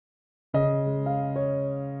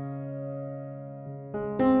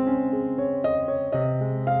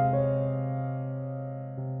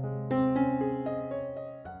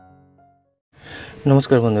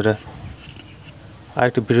নমস্কার বন্ধুরা,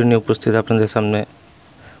 আরেকটি ভিডিও নিয়ে উপস্থিত আপনাদের সামনে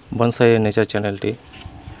বনসাই নেচার চ্যানেলটি।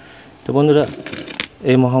 তো বন্ধুরা,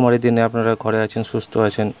 এই মহামারীর দিনে আপনারা ঘরে আছেন, সুস্থ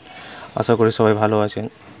আছেন, আশা করি সবাই ভালো আছেন।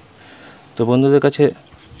 তো বন্ধুদের কাছে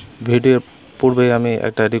ভিডিওর পূর্বে আমি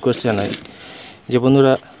একটা রিকোয়েস্ট জানাই যে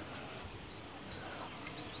বন্ধুরা,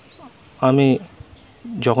 আমি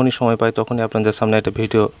যখনই সময় পাই তখনই আপনাদের সামনে একটা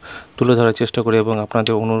ভিডিও তুলে ধরার চেষ্টা করি এবং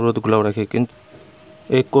আপনাদের অনুরোধগুলোও রাখি। কিন্তু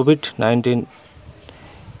এই কোভিড-19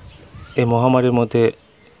 এই মহামারীর মধ্যে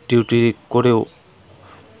ডিউটি করেও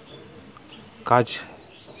কাজ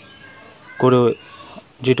করেও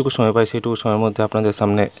যেটুকু সময় পাই সেটুকু সময়ের মধ্যে আপনাদের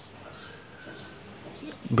সামনে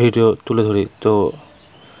ভিডিও তুলে ধরি। তো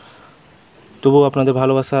তবুও আপনাদের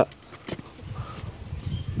ভালোবাসা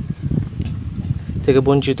থেকে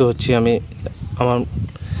বঞ্চিত হচ্ছি আমি।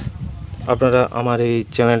 আপনারা আমার এই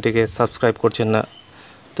চ্যানেলটিকে সাবস্ক্রাইব করছেন না।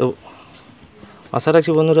 তো আশা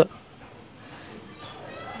রাখছি বন্ধুরা,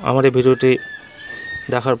 আমার এই ভিডিওটি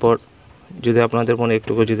দেখার পর যদি আপনাদের মনে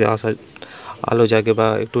একটুকু যদি আলো জাগে বা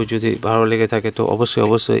একটু যদি ভালো লেগে থাকে, তো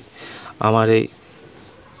অবশ্যই আমার এই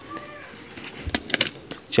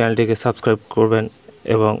চ্যানেলটিকে সাবস্ক্রাইব করবেন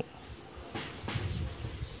এবং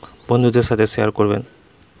বন্ধুদের সাথে শেয়ার করবেন।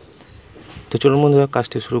 তো চলুন বন্ধুরা,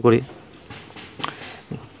 কাজটি শুরু করি।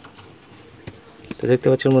 তো দেখতে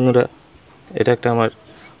পাচ্ছেন বন্ধুরা, এটা একটা আমার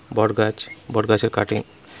বট গাছের কাটিং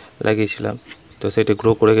লাগিয়েছিলাম, তো সেটি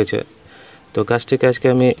গ্রো করে গেছে। তো গাছটিকে আজকে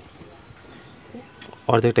আমি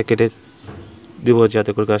অর্ধেকটা কেটে দিব,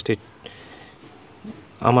 যাতে করে গাছটি,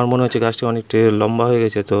 আমার মনে হচ্ছে গাছটি অনেকটা লম্বা হয়ে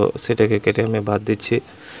গেছে, তো সেটাকে কেটে আমি বাদ দিচ্ছি।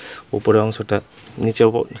 উপরের অংশটা, নিচে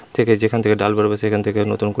উপর থেকে যেখান থেকে ডাল বেরোবে সেখান থেকে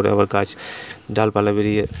নতুন করে আবার গাছ ডালপালা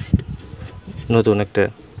বেরিয়ে নতুন একটা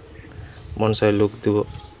বনসাই লুক দেব।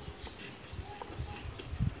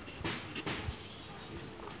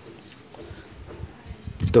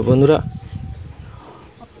 তো বন্ধুরা,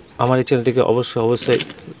 আমার এই চ্যানেলটিকে অবশ্যই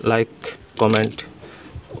লাইক, কমেন্ট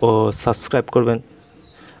ও সাবস্ক্রাইব করবেন।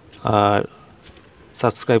 আর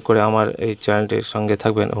সাবস্ক্রাইব করে আমার এই চ্যানেলটির সঙ্গে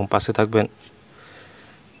থাকবেন এবং পাশে থাকবেন।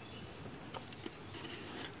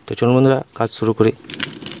 তো চলুন বন্ধুরা, কাজ শুরু করি।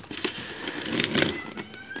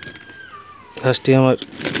 গাছটি আমার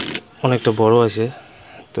অনেকটা বড় আছে,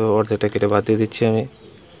 তো অর্ধেকটা কেটে বাদ দিয়ে দিচ্ছি আমি।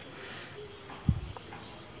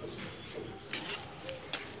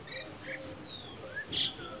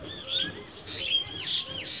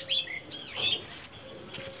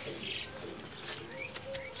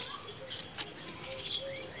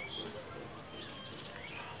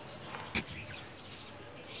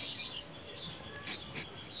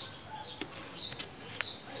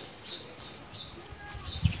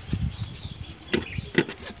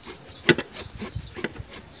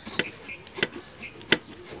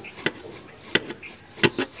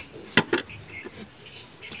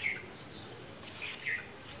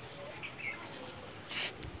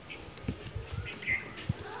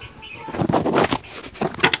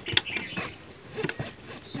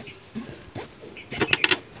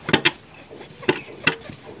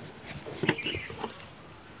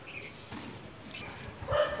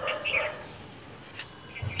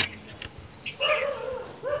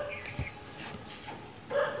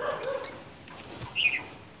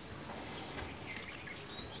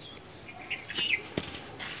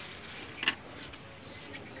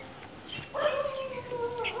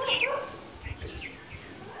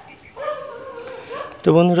 তো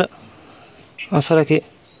বন্ধুরা, আশা রাখি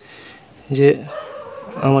যে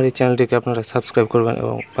আমার এই চ্যানেলটিকে আপনারা সাবস্ক্রাইব করবেন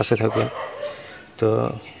এবং পাশে থাকবেন। তো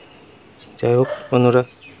যাই হোক বন্ধুরা,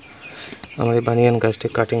 আমার এই বানিয়ান গাছটি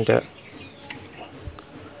কাটিংটা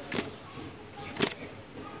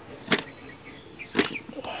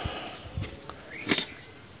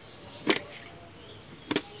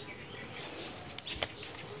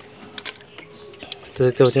তো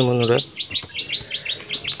দেখতে পাচ্ছেন বন্ধুরা,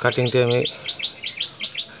 কাটিংটি আমি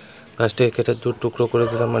গাছটি কেটে দু টুকরো করে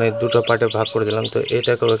দিলাম, মানে দুটো পার্টে ভাগ করে দিলাম। তো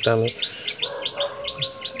এটাকেও আমি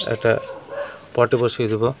একটা পটে বসিয়ে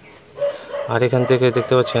দেবো। আর এখান থেকে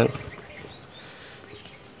দেখতে পাচ্ছেন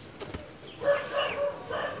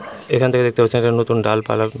একটা নতুন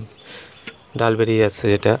ডাল বেরিয়ে আসছে,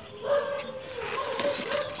 যেটা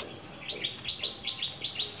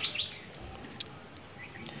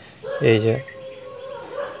এই যে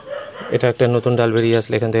এটা একটা নতুন ডাল বেরিয়ে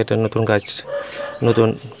আসলে এখান থেকে একটা নতুন গাছ, নতুন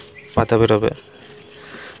পাতা বেরোবে।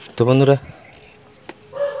 তো বন্ধুরা,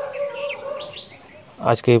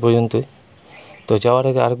 আজকে এই পর্যন্তই। তো যাওয়ার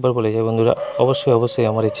আগে আরেকবার বলে যাই বন্ধুরা, অবশ্যই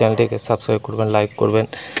আমার এই চ্যানেলটিকে সাবস্ক্রাইব করবেন, লাইক করবেন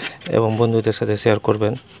এবং বন্ধুদের সাথে শেয়ার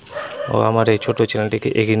করবেন ও আমার এই ছোটো চ্যানেলটিকে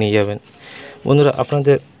এগিয়ে নিয়ে যাবেন। বন্ধুরা,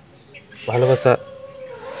 আপনাদের ভালোবাসা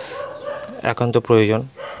একান্ত প্রয়োজন।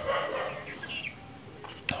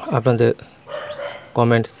 আপনাদের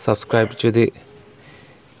কমেন্ট সাবস্ক্রাইব যদি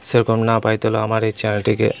সেরকম না পাই, তাহলে আমার এই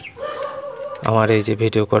চ্যানেলটিকে, আমার এই যে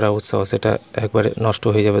ভিডিও করার উৎসাহ সেটা একবারে নষ্ট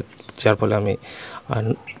হয়ে যাবে, যার ফলে আমি আর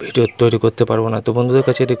ভিডিও তৈরি করতে পারবো না। তো বন্ধুদের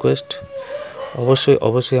কাছে রিকোয়েস্ট,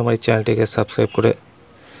 অবশ্যই আমার এই চ্যানেলটিকে সাবস্ক্রাইব করে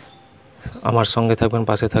আমার সঙ্গে থাকবেন,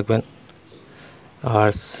 পাশে থাকবেন,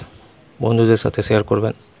 আর বন্ধুদের সাথে শেয়ার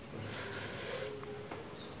করবেন।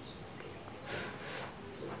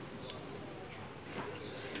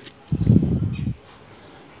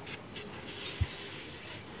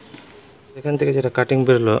 এখান থেকে যেটা কাটিং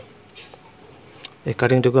বেরোলো, এই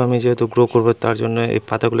কাটিংটুকু আমি যেহেতু গ্রো করবো, তার জন্য এই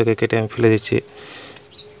পাতাগুলোকে কেটে আমি ফেলে দিচ্ছি,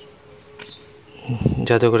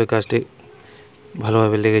 যাতে করে গাছটি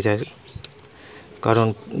ভালোভাবে লেগে যায়। কারণ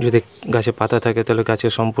যদি গাছে পাতা থাকে, তাহলে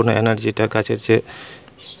গাছের সম্পূর্ণ এনার্জিটা, গাছের যে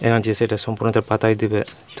এনার্জি সেটা সম্পূর্ণ তার পাতায় দিবে।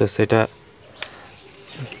 তো সেটা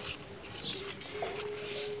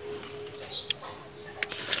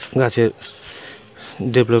গাছের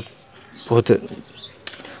ডেভেলপ হতে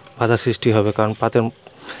বাধা সৃষ্টি হবে, কারণ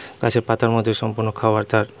গাছের পাতার মধ্যে সম্পূর্ণ খাবার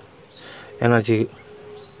তার এনার্জি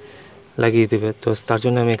লাগিয়ে দেবে। তো তার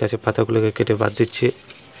জন্য আমি গাছের পাতাগুলোকে কেটে বাদ দিচ্ছি,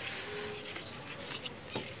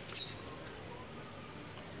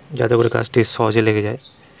 যাতে করে গাছটি সহজে লেগে যায়।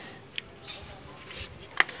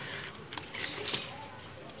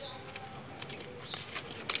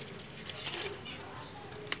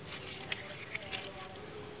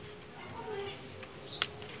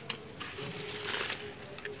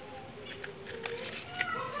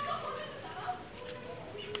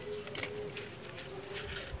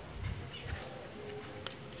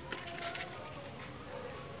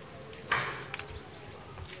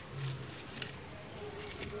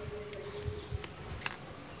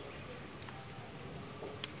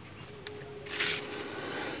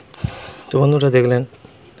 তো বন্ধুরা দেখলেন,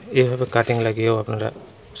 এইভাবে কাটিং লাগিয়েও আপনারা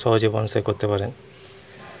সহজে বনসাই করতে পারেন।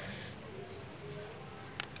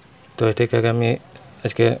 তো এটাকে আগে আমি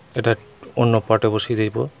আজকে এটা অন্য পটে বসিয়ে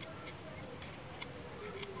দিব,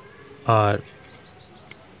 আর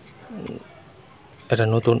এটা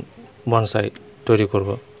নতুন বনসাই তৈরি করব।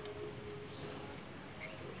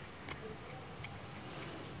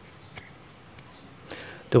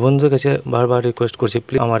 তো বন্ধুদের কাছে বারবার রিকোয়েস্ট করছি,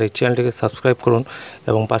 প্লিজ আমার এই চ্যানেলটিকে সাবস্ক্রাইব করুন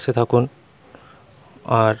এবং পাশে থাকুন,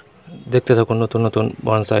 আর দেখতে থাকুন নতুন নতুন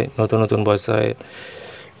বনসাই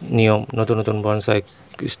নিয়ম, নতুন বনসাই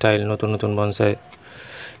স্টাইল, নতুন বনসাই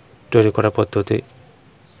তৈরি করার পদ্ধতি।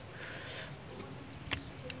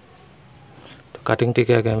 তো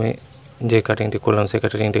কাটিংটিকে আগে আমি যে কাটিংটি করলাম, সেই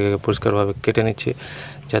কাটিংটিকে পরিষ্কারভাবে কেটে নিচ্ছি,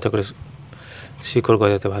 যাতে করে শিকড়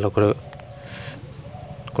গজাতে ভালো করে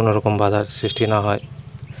কোনো রকম বাধার সৃষ্টি না হয়।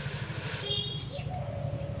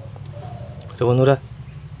 তো বন্ধুরা,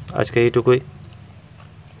 আজকে এইটুকুই।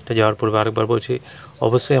 তো যাওয়ার পূর্বে আরেকবার বলছি,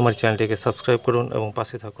 অবশ্যই আমার চ্যানেলটিকে সাবস্ক্রাইব করুন এবং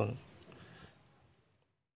পাশে থাকুন।